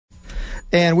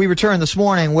And we return this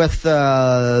morning with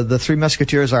the Three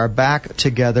Musketeers are back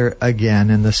together again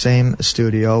in the same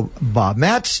studio. Bob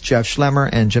Metz, Jeff Schlemmer,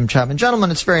 and Jim Chapman. Gentlemen,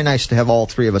 it's very nice to have all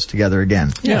three of us together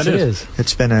again. Yes, it is.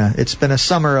 It's been a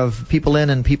summer of people in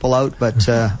and people out, but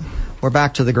we're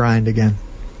back to the grind again.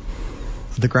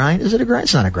 The grind? Is it a grind?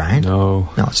 It's not a grind. No,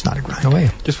 it's not a grind. No way.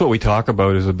 Just what we talk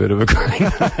about is a bit of a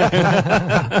grind.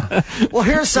 Well,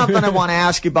 here's something I want to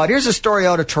ask you about. Here's a story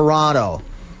out of Toronto.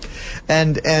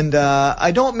 And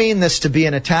I don't mean this to be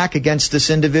an attack against this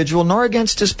individual nor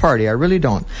against his party. I really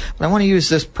don't. But I want to use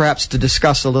this perhaps to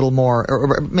discuss a little more,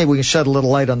 or maybe we can shed a little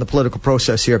light on the political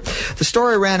process here. The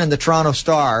story ran in the Toronto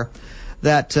Star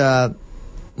that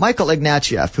Michael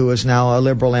Ignatieff, who is now a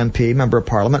Liberal MP, Member of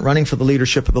Parliament, running for the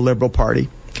leadership of the Liberal Party,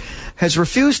 has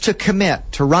refused to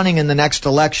commit to running in the next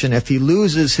election if he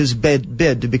loses his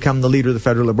bid to become the leader of the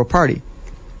Federal Liberal Party.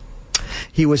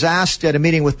 He was asked at a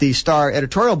meeting with the Star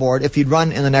editorial board if he'd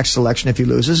run in the next election if he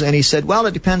loses, and he said, well,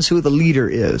 it depends who the leader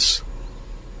is.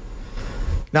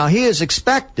 Now, he is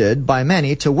expected by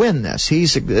many to win this.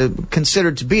 He's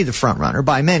considered to be the front runner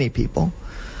by many people.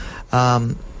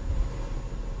 But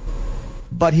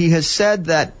he has said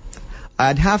that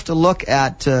I'd have to look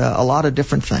at a lot of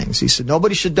different things. He said,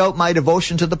 nobody should doubt my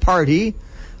devotion to the party.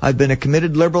 I've been a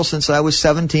committed Liberal since I was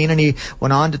 17, and he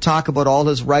went on to talk about all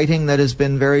his writing that has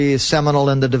been very seminal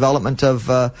in the development of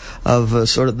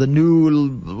sort of the new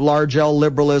large L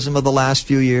liberalism of the last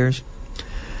few years.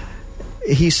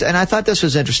 And I thought this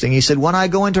was interesting. He said, when I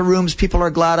go into rooms, people are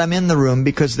glad I'm in the room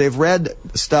because they've read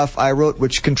stuff I wrote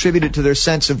which contributed to their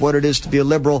sense of what it is to be a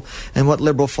Liberal and what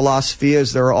Liberal philosophy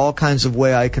is. There are all kinds of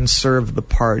ways I can serve the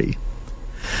party.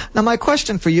 Now, my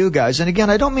question for you guys, and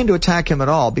again, I don't mean to attack him at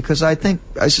all, because I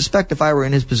suspect if I were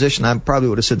in his position, I probably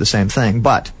would have said the same thing,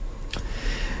 but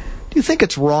do you think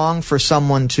it's wrong for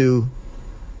someone to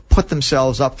put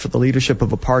themselves up for the leadership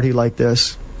of a party like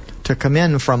this, to come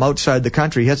in from outside the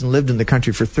country? He hasn't lived in the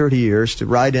country for 30 years, to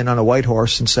ride in on a white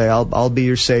horse and say, I'll be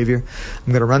your savior.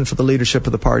 I'm going to run for the leadership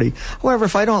of the party. However,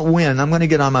 if I don't win, I'm going to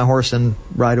get on my horse and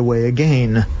ride away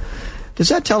again. Does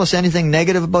that tell us anything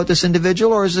negative about this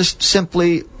individual, or is this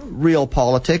simply real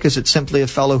politic? Is it simply a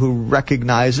fellow who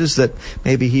recognizes that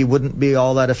maybe he wouldn't be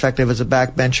all that effective as a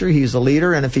backbencher? He's a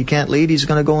leader, and if he can't lead, he's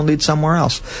going to go and lead somewhere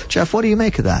else. Jeff, what do you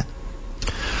make of that?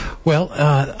 Well,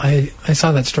 I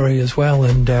saw that story as well,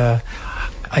 and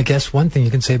I guess one thing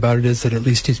you can say about it is that at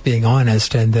least he's being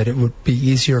honest, and that it would be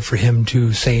easier for him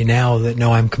to say now that,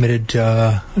 no, I'm committed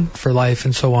for life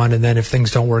and so on, and then if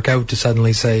things don't work out, to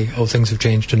suddenly say, oh, things have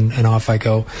changed and off I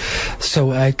go.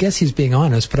 So I guess he's being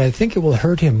honest, but I think it will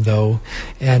hurt him, though,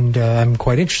 and I'm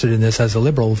quite interested in this as a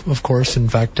Liberal, of course. In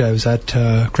fact, I was at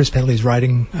Chris Bentley's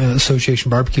Riding Association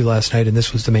barbecue last night, and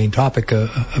this was the main topic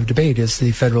of debate, is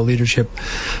the federal leadership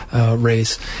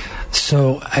race.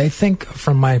 So I think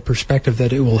from my perspective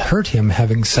that it will hurt him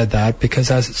having said that,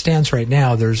 because as it stands right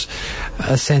now, there's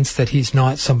a sense that he's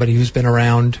not somebody who's been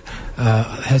around,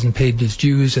 hasn't paid his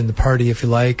dues in the party, if you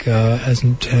like,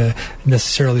 hasn't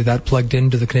necessarily that plugged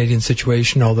into the Canadian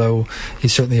situation, although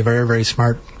he's certainly a very, very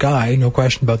smart guy, no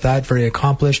question about that, very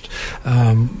accomplished.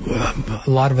 A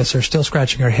lot of us are still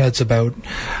scratching our heads about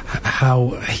how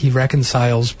he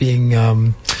reconciles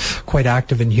being quite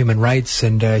active in human rights,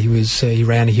 and he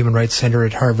ran a human rights center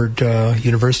at Harvard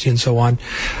University and so on,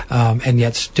 and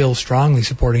yet still strongly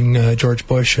supporting George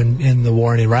Bush in the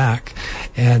war in Iraq.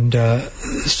 And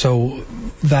so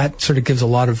that sort of gives a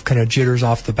lot of kind of jitters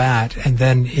off the bat. And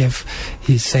then if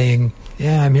he's saying,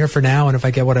 yeah, I'm here for now, and if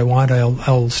I get what I want,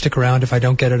 I'll stick around. If I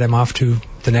don't get it, I'm off to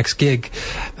the next gig.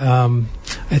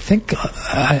 I think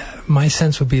my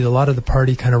sense would be a lot of the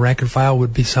party kind of rank and file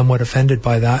would be somewhat offended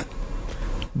by that.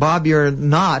 Bob, you're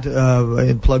not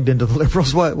plugged into the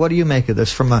Liberals. What do you make of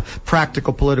this from a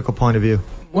practical political point of view?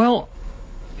 Well,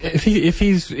 if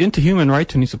he's into human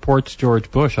rights and he supports George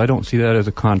Bush, I don't see that as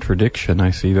a contradiction.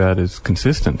 I see that as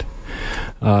consistent.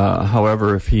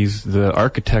 However, if he's the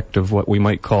architect of what we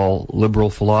might call liberal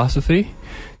philosophy,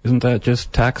 isn't that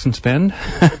just tax and spend?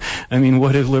 I mean,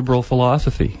 what is liberal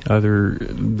philosophy other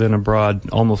than abroad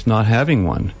almost not having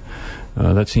one?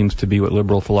 That seems to be what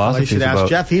liberal philosophy is about. You should ask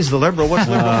Jeff. He's the liberal. What's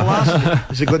liberal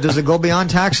philosophy? Does it go beyond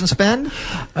tax and spend?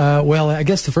 Well, I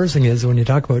guess the first thing is, when you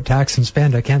talk about tax and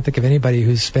spend, I can't think of anybody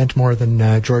who's spent more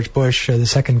than George Bush. The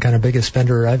second kind of biggest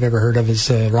spender I've ever heard of is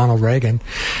Ronald Reagan.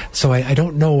 So I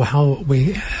don't know how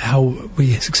we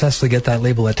successfully get that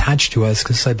label attached to us,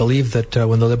 because I believe that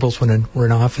when the Liberals were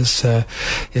in office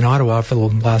in Ottawa for the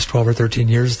last 12 or 13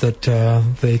 years, that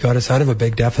they got us out of a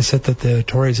big deficit that the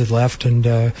Tories had left, and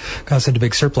got us into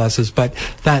big surpluses. But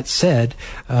that said,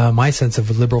 my sense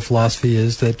of liberal philosophy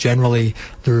is that generally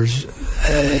there's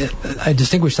I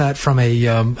distinguish that from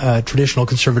a traditional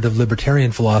conservative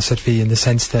libertarian philosophy in the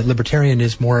sense that libertarian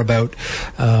is more about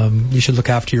you should look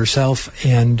after yourself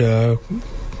and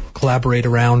collaborate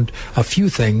around a few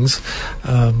things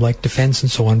like defense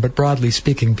and so on, but broadly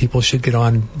speaking, people should get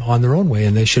on their own way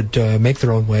and they should make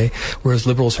their own way, whereas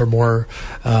liberals are more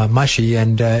mushy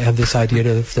and have this idea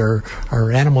that if there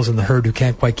are animals in the herd who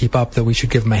can't quite keep up, that we should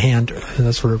give them a hand, and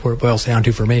that's what it boils down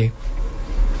to for me.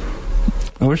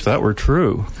 I wish that were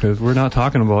true, because we're not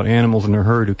talking about animals in a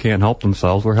herd who can't help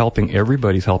themselves. We're helping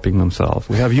everybody's helping themselves.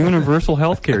 We have universal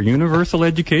health care, universal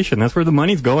education. That's where the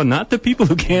money's going, not the people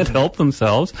who can't help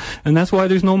themselves. And that's why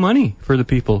there's no money for the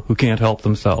people who can't help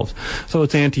themselves. So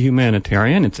it's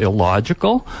anti-humanitarian. It's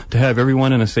illogical to have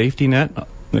everyone in a safety net,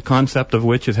 the concept of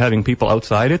which is having people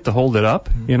outside it to hold it up,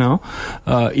 you know.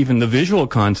 Even the visual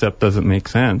concept doesn't make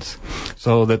sense.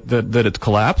 So that it's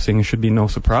collapsing should be no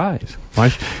surprise.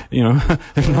 You know,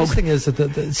 the nice thing is that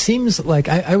it seems like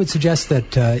I would suggest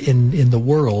that in the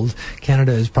world,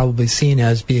 Canada is probably seen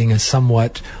as being a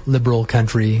somewhat liberal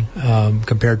country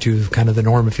compared to kind of the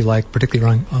norm, if you like,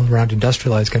 particularly around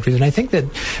industrialized countries. And I think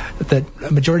that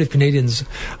a majority of Canadians,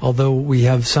 although we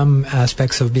have some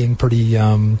aspects of being pretty,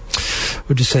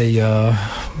 would you say,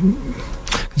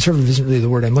 conservative isn't really the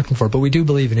word I'm looking for, but we do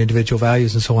believe in individual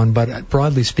values and so on. But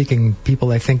broadly speaking,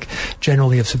 people, I think,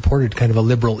 generally have supported kind of a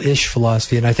liberal-ish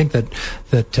philosophy. And I think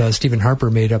that Stephen Harper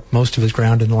made up most of his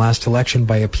ground in the last election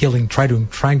by trying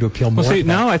to appeal more. Well, see,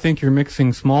 now I think you're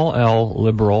mixing small L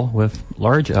liberal with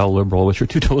large L liberal, which are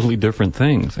two totally different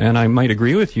things. And I might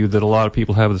agree with you that a lot of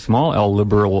people have the small L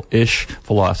liberal-ish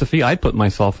philosophy. I'd put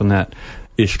myself in that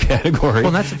ish category.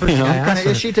 Well, that's the first thing I asked. Kind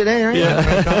of ishy today, aren't you?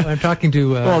 Yeah. I'm talking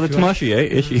to... well, it's mushy, eh?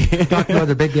 Ishy. Talking to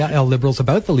other big L liberals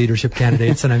about the leadership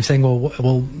candidates, and I'm saying,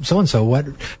 well, so-and-so,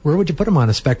 where would you put them on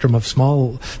a spectrum of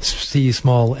small C,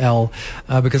 small L?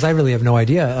 Because I really have no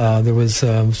idea. There was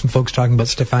some folks talking about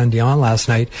Stéphane Dion last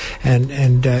night,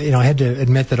 and I had to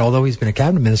admit that although he's been a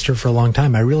cabinet minister for a long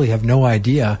time, I really have no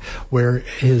idea where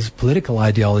his political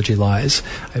ideology lies.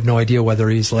 I have no idea whether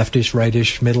he's leftish,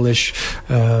 rightish, middle-ish,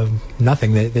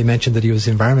 nothing. They mentioned that he was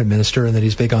the environment minister and that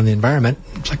he's big on the environment.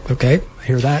 It's like, okay, I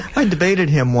hear that. I debated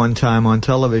him one time on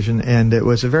television, and it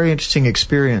was a very interesting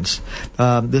experience.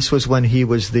 This was when he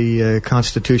was the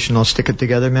constitutional stick it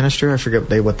together minister. I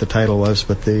forget what the title was,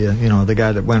 but the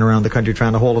guy that went around the country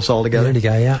trying to hold us all together. The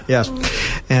guy, yeah. Yes,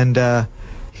 and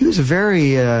he was a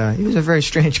very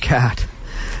strange cat,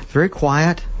 very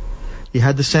quiet. You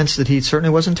had the sense that he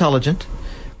certainly was intelligent,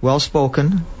 well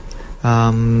spoken.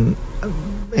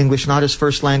 English not his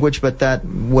first language, but that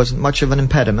wasn't much of an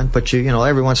impediment. But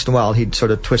every once in a while he'd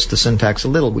sort of twist the syntax a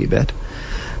little wee bit.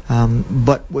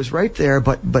 But was right there,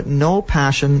 but no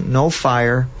passion, no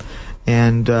fire,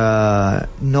 and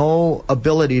no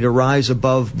ability to rise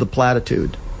above the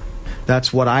platitude.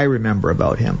 That's what I remember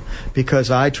about him,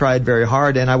 because I tried very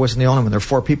hard, and I wasn't the only one. There were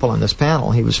 4 people on this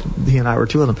panel. He and I were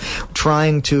 2 of them,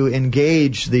 trying to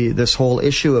engage this whole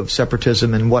issue of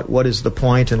separatism and what is the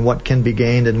point and what can be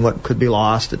gained and what could be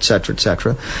lost, etc.,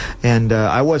 etc. And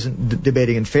I wasn't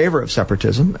debating in favor of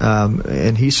separatism,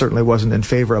 and he certainly wasn't in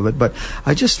favor of it. But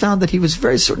I just found that he was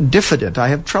very sort of diffident. I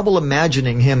have trouble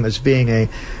imagining him as being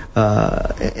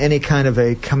any kind of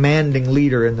a commanding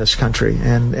leader in this country,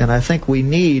 and I think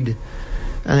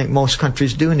I think most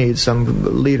countries do need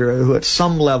some leader who at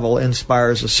some level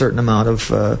inspires a certain amount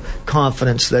of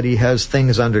confidence that he has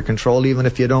things under control, even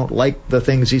if you don't like the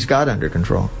things he's got under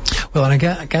control. Well, and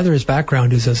I gather his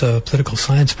background is as a political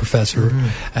science professor,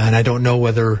 and I don't know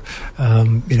whether,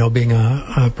 being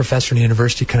a professor in a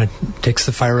university kind of takes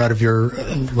the fire out of your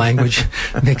language,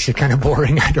 makes it kind of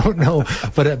boring. I don't know,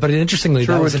 but interestingly,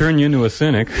 sure would turn you into a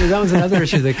cynic. That was another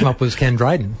issue that came up was Ken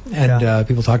Dryden, and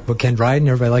people talk about Ken Dryden.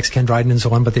 Everybody likes Ken Dryden and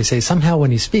so on, but they say somehow when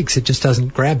he speaks, it just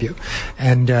doesn't grab you.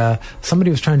 And somebody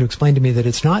was trying to explain to me that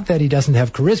it's not that he doesn't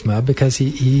have charisma, because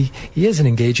he is an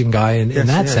engaging guy in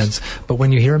that sense, but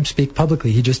when you hear him speak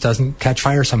publicly, he just doesn't catch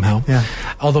fire somehow. Yeah.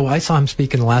 Although I saw him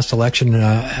speak in the last election,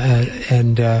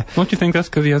 and don't you think that's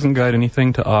because he hasn't got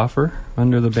anything to offer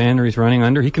under the banner he's running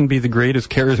under? He can be the greatest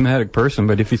charismatic person,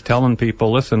 but if he's telling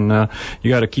people, listen,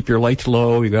 you got to keep your lights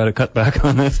low, you got to cut back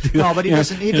on this. No, but he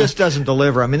doesn't. He just doesn't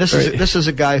deliver. I mean, this is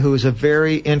a guy who is a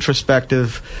very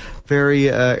introspective, very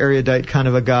erudite kind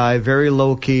of a guy, very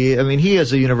low-key. I mean, he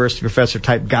is a university professor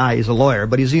type guy. He's a lawyer,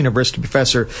 but he's a university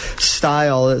professor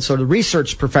style, sort of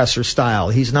research professor style.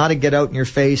 He's not a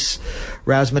get-out-in-your-face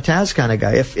razzmatazz kind of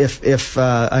guy. If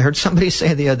I heard somebody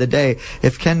say the other day,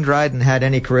 if Ken Dryden had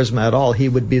any charisma at all, he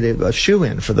would be a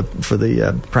shoo-in for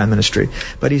the prime ministry.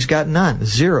 But he's got none,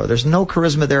 zero. There's no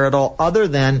charisma there at all, other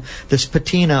than this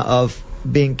patina of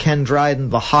being Ken Dryden,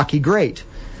 the hockey great.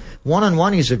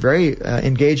 One-on-one, he's a very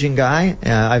engaging guy.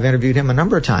 I've interviewed him a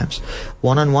number of times.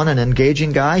 One-on-one, an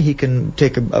engaging guy. He can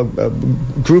take a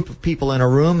group of people in a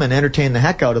room and entertain the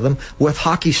heck out of them with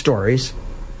hockey stories.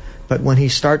 But when he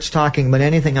starts talking about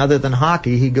anything other than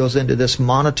hockey, he goes into this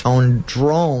monotone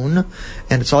drone,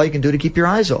 and it's all you can do to keep your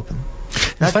eyes open.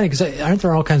 It's funny, because aren't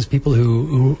there all kinds of people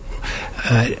who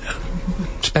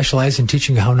specialize in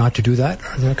teaching how not to do that?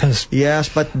 Are there kinds of... Yes,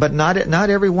 but not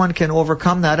everyone can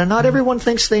overcome that, and not everyone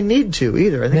thinks they need to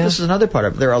either. I think this is another part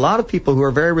of it. There are a lot of people who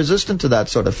are very resistant to that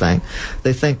sort of thing.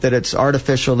 They think that it's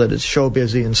artificial, that it's show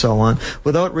busy, and so on,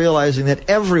 without realizing that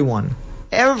everyone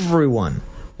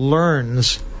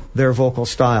learns their vocal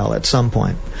style at some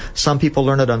point. Some people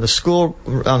learn it on the school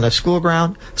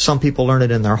ground. Some people learn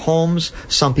it in their homes.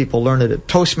 Some people learn it at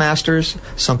Toastmasters.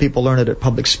 Some people learn it at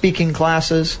public speaking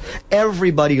classes.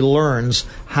 Everybody learns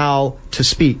how to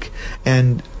speak,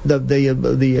 and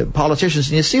the politicians,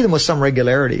 and you see them with some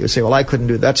regularity. You say, "Well, I couldn't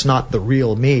do that. That's not the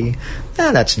real me."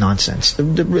 That's nonsense.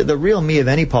 The real me of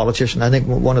any politician, I think,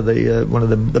 one of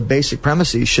the basic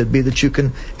premises should be that you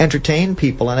can entertain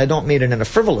people, and I don't mean it in a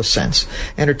frivolous sense.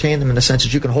 Entertain them in the sense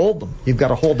that you can hold them. You've got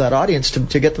to hold that audience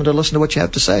to get them to listen to what you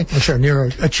have to say. Well, sure, and you're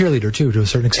a cheerleader too, to a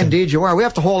certain extent. Indeed, you are. We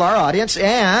have to hold our audience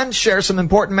and share some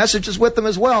important messages with them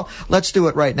as well. Let's do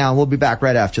it right now. We'll be back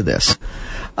right after this.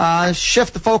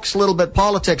 Shift the focus a little bit.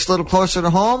 Politics a little closer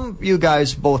to home. You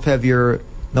guys both have your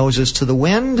noses to the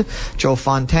wind. Joe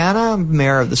Fontana,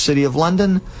 mayor of the City of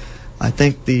London. I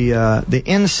think the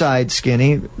inside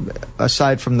Skinny,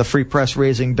 aside from the Free Press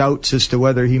raising doubts as to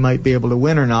whether he might be able to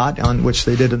win or not, on which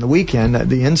they did in the weekend,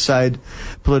 the inside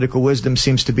political wisdom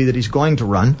seems to be that he's going to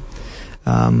run.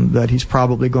 That he's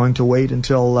probably going to wait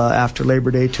until after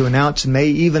Labor Day to announce, and may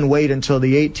even wait until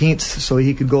the 18th so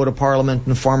he could go to Parliament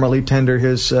and formally tender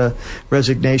his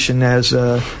resignation as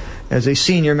a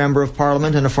senior member of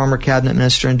Parliament and a former cabinet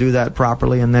minister, and do that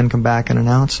properly, and then come back and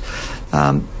announce.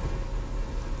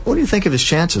 What do you think of his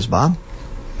chances, Bob?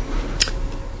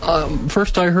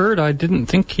 First I heard, I didn't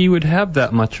think he would have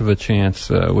that much of a chance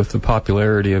with the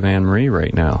popularity of Anne Marie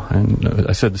right now. And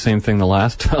I said the same thing the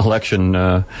last election.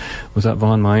 Was that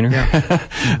Vaughn Minor?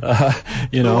 Yeah.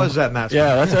 Who was that, Matt?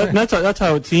 Yeah, that's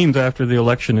how it seems after the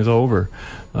election is over.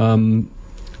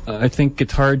 I think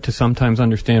it's hard to sometimes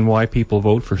understand why people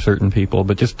vote for certain people,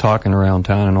 but just talking around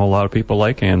town, I know a lot of people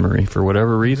like Anne Marie for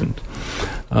whatever reason.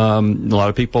 A lot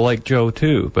of people like Joe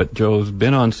too, but Joe's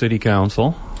been on city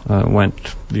council.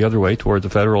 Went the other way towards the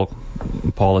federal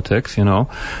politics, and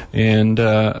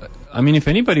I mean, if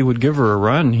anybody would give her a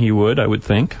run, he would, I would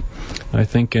think. I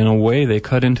think in a way they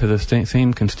cut into the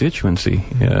same constituency,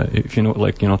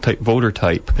 if voter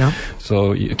type. Yeah.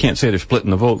 So you can't say they're splitting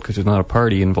the vote because there's not a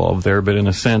party involved there, but in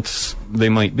a sense they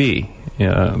might be.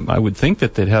 I would think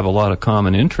that they'd have a lot of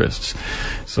common interests.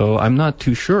 So I'm not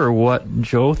too sure what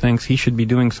Joe thinks he should be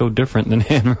doing so different than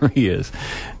Anne Marie is.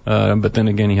 But then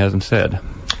again, he hasn't said.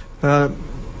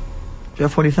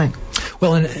 Jeff, what do you think?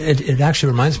 Well, and it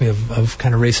actually reminds me of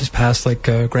kind of races past, like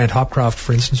Grant Hopcroft,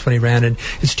 for instance, when he ran. And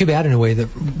it's too bad in a way that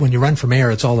when you run for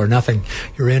mayor, it's all or nothing.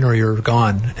 You're in or you're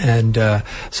gone. And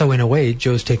so in a way,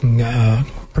 Joe's taking a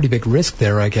pretty big risk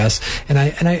there, I guess. And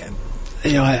I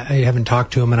haven't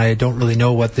talked to him, and I don't really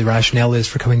know what the rationale is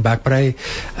for coming back. But I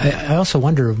also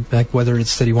wonder, like, whether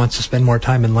it's that he wants to spend more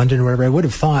time in London or whatever. I would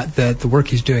have thought that the work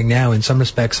he's doing now, in some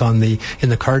respects, in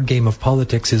the card game of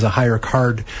politics, is a higher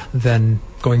card than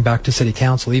going back to city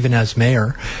council, even as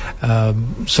mayor.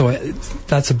 So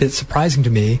that's a bit surprising to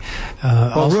me.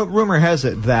 Rumor has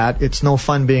it that it's no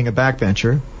fun being a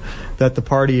backbencher, that the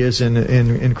party is in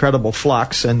incredible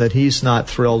flux, and that he's not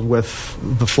thrilled with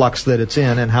the flux that it's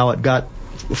in and how it got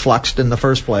fluxed in the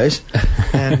first place,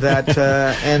 and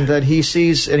that he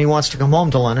sees, and he wants to come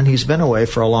home to London. He's been away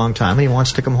for a long time, and he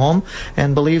wants to come home,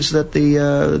 and believes that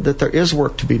that there is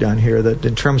work to be done here, that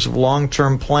in terms of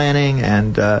long-term planning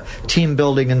and team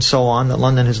building and so on, that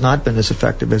London has not been as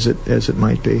effective as it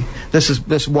might be. This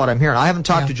is what I'm hearing. I haven't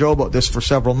talked to Joe about this for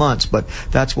several months, but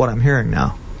that's what I'm hearing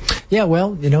now. Yeah,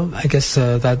 well, I guess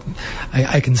that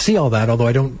I can see all that, although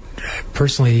I don't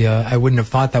personally, I wouldn't have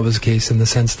thought that was the case, in the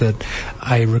sense that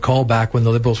I recall back when the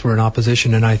Liberals were in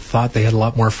opposition, and I thought they had a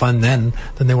lot more fun then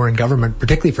than they were in government,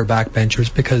 particularly for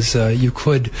backbenchers, because you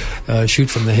could shoot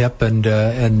from the hip and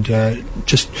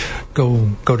just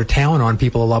go to town on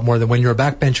people a lot more than when you're a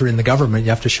backbencher in the government. You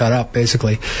have to shut up,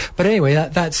 basically. But anyway,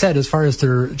 that said, as far as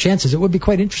their chances, it would be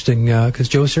quite interesting, because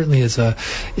Joe certainly is a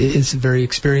very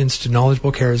experienced,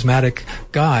 knowledgeable, charismatic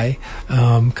guy,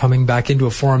 coming back into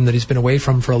a forum that he's been away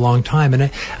from for a long time.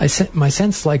 And my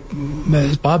sense, like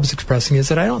as Bob's expressing, is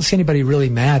that I don't see anybody really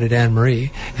mad at Anne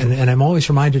Marie. And I'm always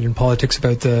reminded in politics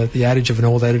about the adage of an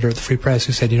old editor at the Free Press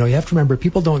who said, you have to remember,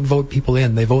 people don't vote people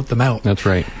in, they vote them out. That's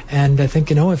right. And I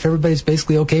think, if everybody's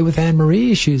basically okay with Anne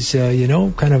Marie, she's,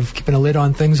 kind of keeping a lid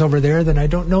on things over there, then I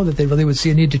don't know that they really would see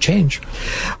a need to change.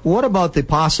 What about the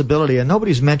possibility, and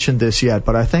nobody's mentioned this yet,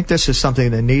 but I think this is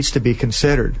something that needs to be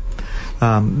considered.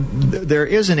 There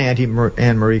is an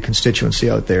anti-Anne Marie constituency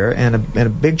out there, and a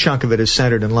big chunk of it is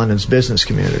centered in London's business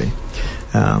community,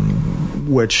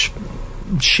 which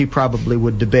she probably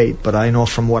would debate, but I know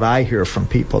from what I hear from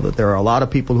people that there are a lot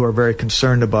of people who are very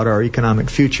concerned about our economic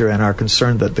future and are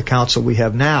concerned that the council we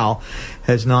have now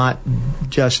has not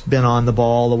just been on the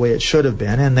ball the way it should have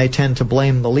been, and they tend to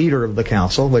blame the leader of the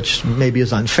council, which maybe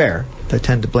is unfair. They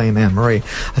tend to blame Anne Marie.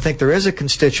 I think there is a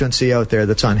constituency out there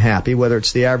that's unhappy. Whether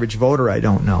it's the average voter, I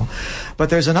don't know. But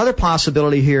there's another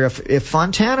possibility here. If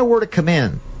Fontana were to come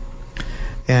in,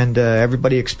 and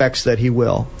everybody expects that he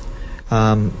will,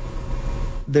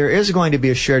 there is going to be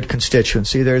a shared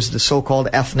constituency. There's the so-called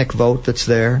ethnic vote that's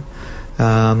there.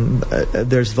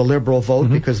 There's the Liberal vote,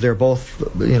 because they're both,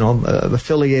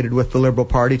 affiliated with the Liberal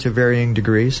Party to varying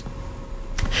degrees.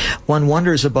 One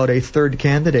wonders about a third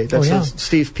candidate.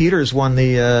 Steve Peters won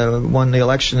the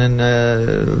election, and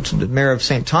the mayor of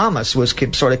St. Thomas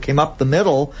sort of came up the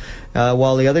middle,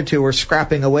 while the other two were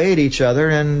scrapping away at each other,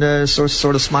 and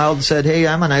sort of smiled and said, "Hey,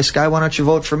 I'm a nice guy. Why don't you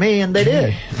vote for me?" And they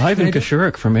did. Ivan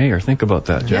Koshurik for mayor. Think about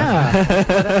that, Jeff.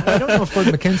 Yeah. I don't know if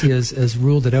Gordon McKenzie has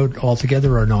ruled it out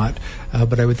altogether or not,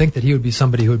 but I would think that he would be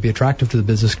somebody who would be attractive to the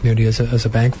business community as a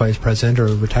bank vice president or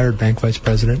a retired bank vice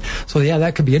president. So yeah,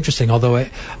 that could be interesting. Although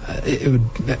it would.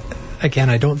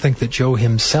 Again, I don't think that Joe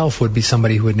himself would be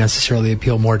somebody who would necessarily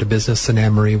appeal more to business than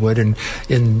Anne Marie would. And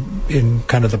in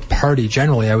kind of the party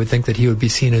generally, I would think that he would be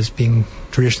seen as being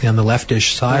traditionally on the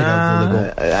leftish side of the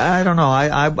Liberal. I don't know.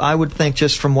 I would think,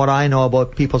 just from what I know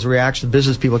about people's reaction,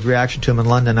 business people's reaction to him in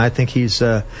London, I think he's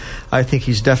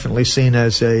definitely seen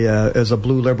as a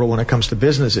blue Liberal when it comes to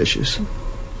business issues.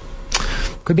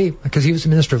 Could be, because he was the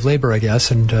Minister of Labour, I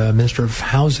guess, and Minister of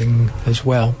Housing as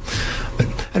well. But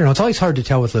I don't know, it's always hard to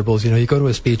tell with Liberals. You go to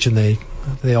a speech and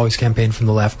they always campaign from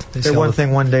the left. They say one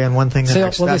thing one day and one thing the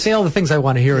next. Well, they say all the things I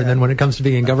want to hear, and then when it comes to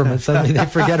being in government, suddenly they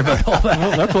forget about all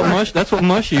that. Well, that's what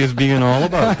mushy is being all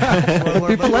about.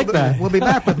 People like that. We'll be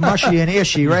back with Mushy and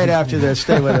Ishy right after this.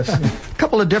 Stay with us. A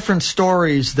couple of different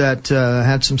stories that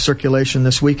had some circulation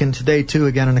this week and today, too,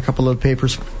 again, in a couple of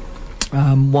papers.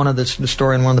 One of the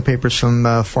story in one of the papers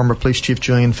from former Police Chief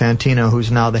Julian Fantino, who's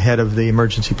now the head of the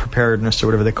emergency preparedness, or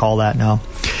whatever they call that now,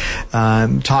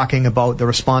 talking about the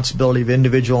responsibility of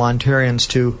individual Ontarians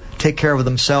to take care of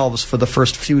themselves for the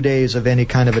first few days of any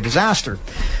kind of a disaster,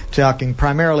 talking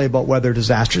primarily about weather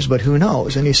disasters, but who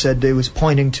knows. And he said he was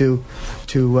pointing to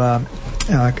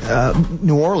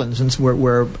New Orleans, and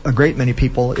where a great many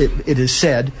people, it is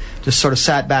said, just sort of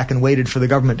sat back and waited for the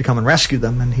government to come and rescue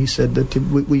them. And he said that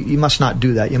you must not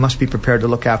do that. You must be prepared to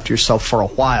look after yourself for a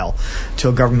while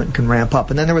till government can ramp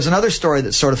up. And then there was another story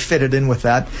that sort of fitted in with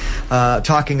that,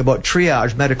 talking about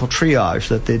triage, medical triage,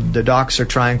 that the docs are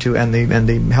trying to, and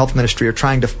the health ministry are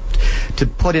trying to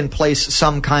put in place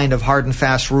some kind of hard and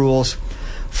fast rules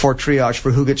for triage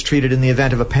for who gets treated in the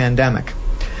event of a pandemic.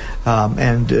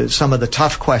 And some of the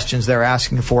tough questions they're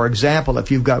asking, for example,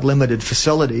 if you've got limited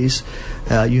facilities,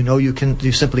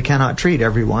 you simply cannot treat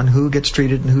everyone. Who gets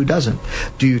treated and who doesn't?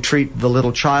 Do you treat the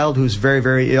little child who's very,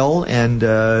 very ill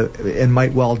and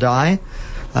might well die?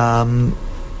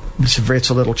 It's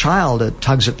a little child. It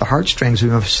tugs at the heartstrings. We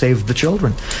have saved the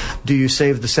children. Do you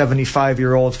save the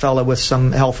 75-year-old fellow with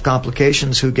some health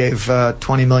complications who gave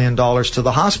 $20 million to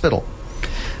the hospital?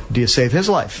 Do you save his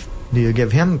life? Do you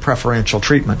give him preferential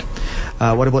treatment?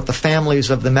 What about the families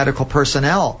of the medical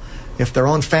personnel? If their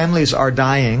own families are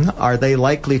dying, are they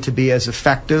likely to be as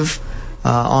effective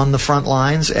on the front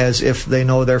lines as if they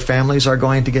know their families are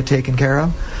going to get taken care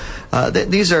of?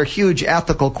 These are huge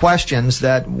ethical questions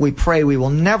that we pray we will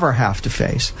never have to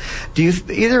face. Do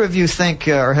either of you think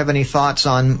or have any thoughts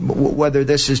on whether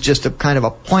this is just a kind of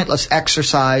a pointless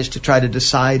exercise to try to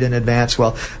decide in advance,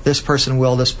 well, this person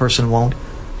will, this person won't?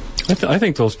 I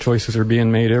think those choices are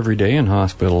being made every day in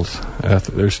hospitals.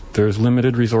 There's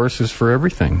limited resources for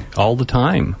everything all the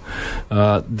time.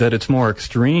 That it's more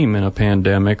extreme in a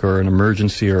pandemic or an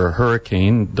emergency or a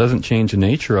hurricane doesn't change the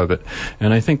nature of it.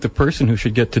 And I think the person who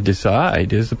should get to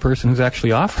decide is the person who's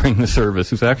actually offering the service,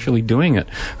 who's actually doing it.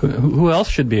 Who else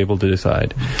should be able to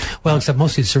decide? Well, except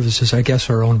most of these services, I guess,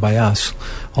 are owned by us,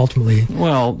 ultimately.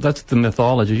 Well, that's the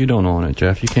mythology. You don't own it,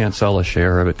 Jeff. You can't sell a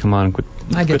share of it. Come on, quit.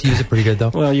 I get to use it pretty good, though.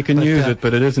 Well, you can use it,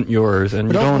 but it isn't yours, and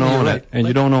you don't own it, and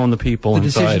you don't own the people inside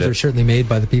it. The decisions are certainly made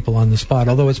by the people on the spot,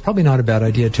 although it's probably not a bad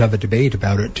idea to have a debate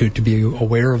about it, to be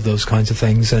aware of those kinds of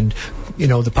things, and,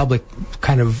 the public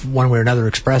kind of, one way or another,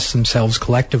 express themselves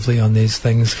collectively on these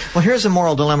things. Well, here's a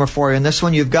moral dilemma for you. In this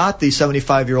one, you've got the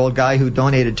 75-year-old guy who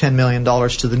donated $10 million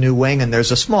to the new wing, and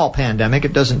there's a small pandemic.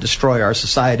 It doesn't destroy our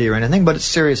society or anything, but it's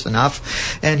serious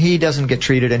enough, and he doesn't get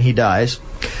treated, and he dies.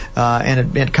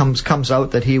 And it comes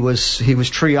out that he was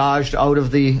triaged out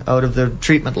of the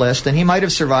treatment list, and he might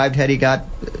have survived had he got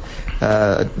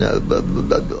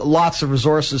lots of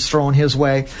resources thrown his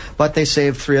way, but they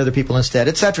saved 3 other people instead,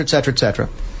 etc., etc., etc.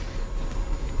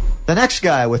 The next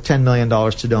guy with $10 million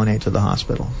to donate to the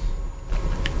hospital,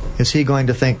 is he going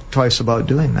to think twice about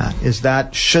doing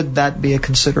that? Should that be a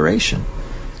consideration?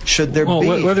 Should there be?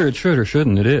 Well, whether it should or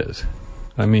shouldn't, it is.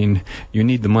 I mean, you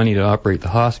need the money to operate the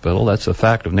hospital. That's a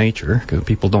fact of nature, because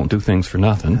people don't do things for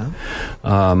nothing.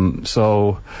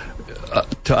 Yeah.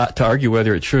 To argue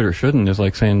whether it should or shouldn't is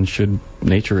like saying, should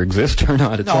nature exist or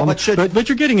not? But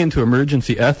you're getting into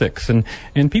emergency ethics, and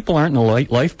people aren't in a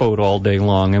lifeboat all day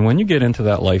long. And when you get into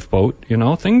that lifeboat,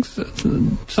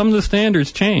 some of the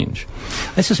standards change.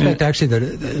 I suspect actually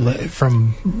that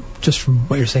from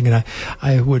what you're saying, and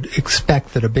I would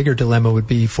expect that a bigger dilemma would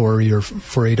be for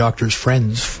a doctor's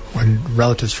friends and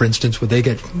relatives, for instance, would they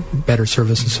get better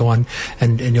service and so on?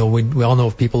 And we all know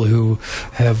of people who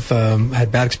have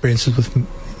had bad experiences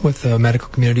with the medical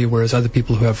community, whereas other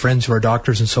people who have friends who are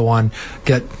doctors and so on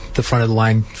get the front of the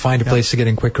line, find a place to get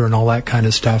in quicker and all that kind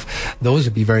of stuff. Those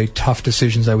would be very tough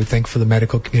decisions, I would think, for the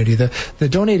medical community. The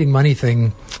donating money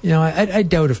thing, I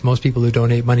doubt if most people who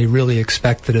donate money really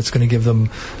expect that it's going to give them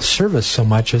service so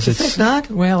much as it's not.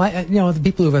 Well, the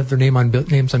people who have their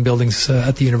names on buildings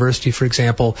at the university, for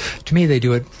example, to me they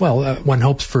do it. Well, one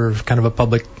hopes for kind of a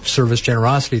public service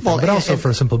generosity thing, but also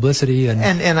for some publicity and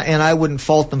I wouldn't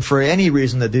fault them for any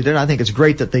reason that they did. I think it's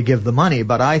great that they give the money,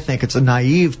 but I think it's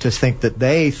naive to think that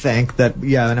they think that,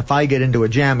 and if I get into a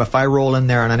jam, if I roll in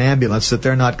there in an ambulance, that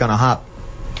they're not going to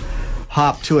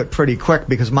hop to it pretty quick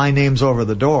because my name's over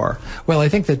the door. Well, I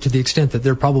think that to the extent that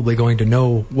they're probably going to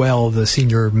know the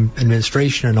senior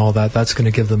administration and all that, that's going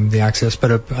to give them the access.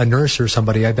 But a nurse or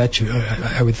somebody, I bet you,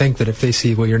 I would think that if they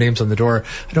see, your name's on the door,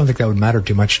 I don't think that would matter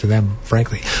too much to them,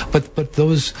 frankly. But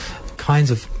those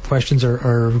kinds of questions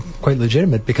are quite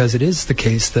legitimate, because it is the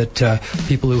case that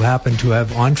people who happen to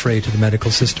have entree to the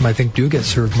medical system, I think, do get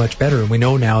served much better. And we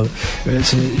know now,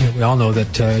 we all know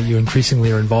that you increasingly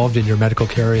are involved in your medical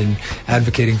care and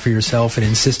advocating for yourself and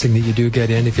insisting that you do get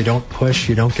in. If you don't push,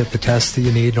 you don't get the tests that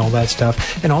you need and all that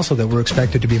stuff. And also that we're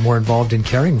expected to be more involved in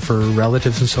caring for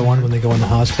relatives and so on when they go in the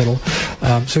hospital.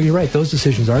 So you're right, those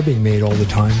decisions are being made all the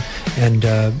time. And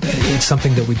it's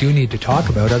something that we do need to talk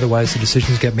about. Otherwise, the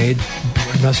decisions get made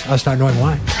us not knowing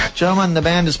why. Gentlemen, the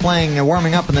band is playing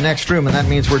warming up in the next room, and that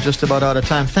means we're just about out of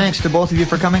time. Thanks to both of you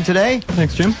for coming today.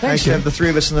 Thanks, Jim. Nice to have the 3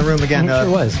 of us in the room again. It sure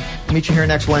was. Meet you here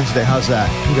next Wednesday. How's that?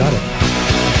 You got it.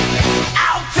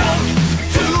 I'll talk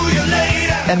to you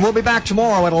later. And we'll be back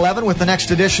tomorrow at 11 with the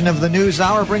next edition of the News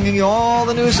Hour, bringing you all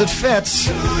the news that fits.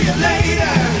 To you later.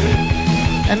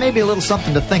 And maybe a little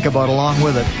something to think about along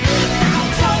with it.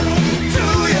 I'll talk to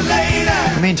you later.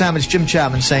 In the meantime, it's Jim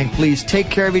Chapman saying, please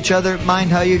take care of each other, mind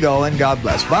how you go, and God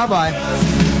bless. Bye-bye.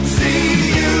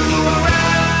 See you around.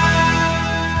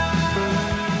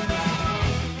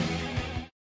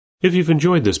 If you've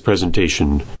enjoyed this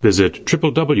presentation, visit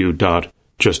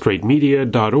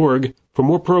www.justrightmedia.org for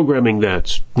more programming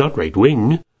that's not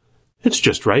right-wing. It's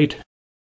just right.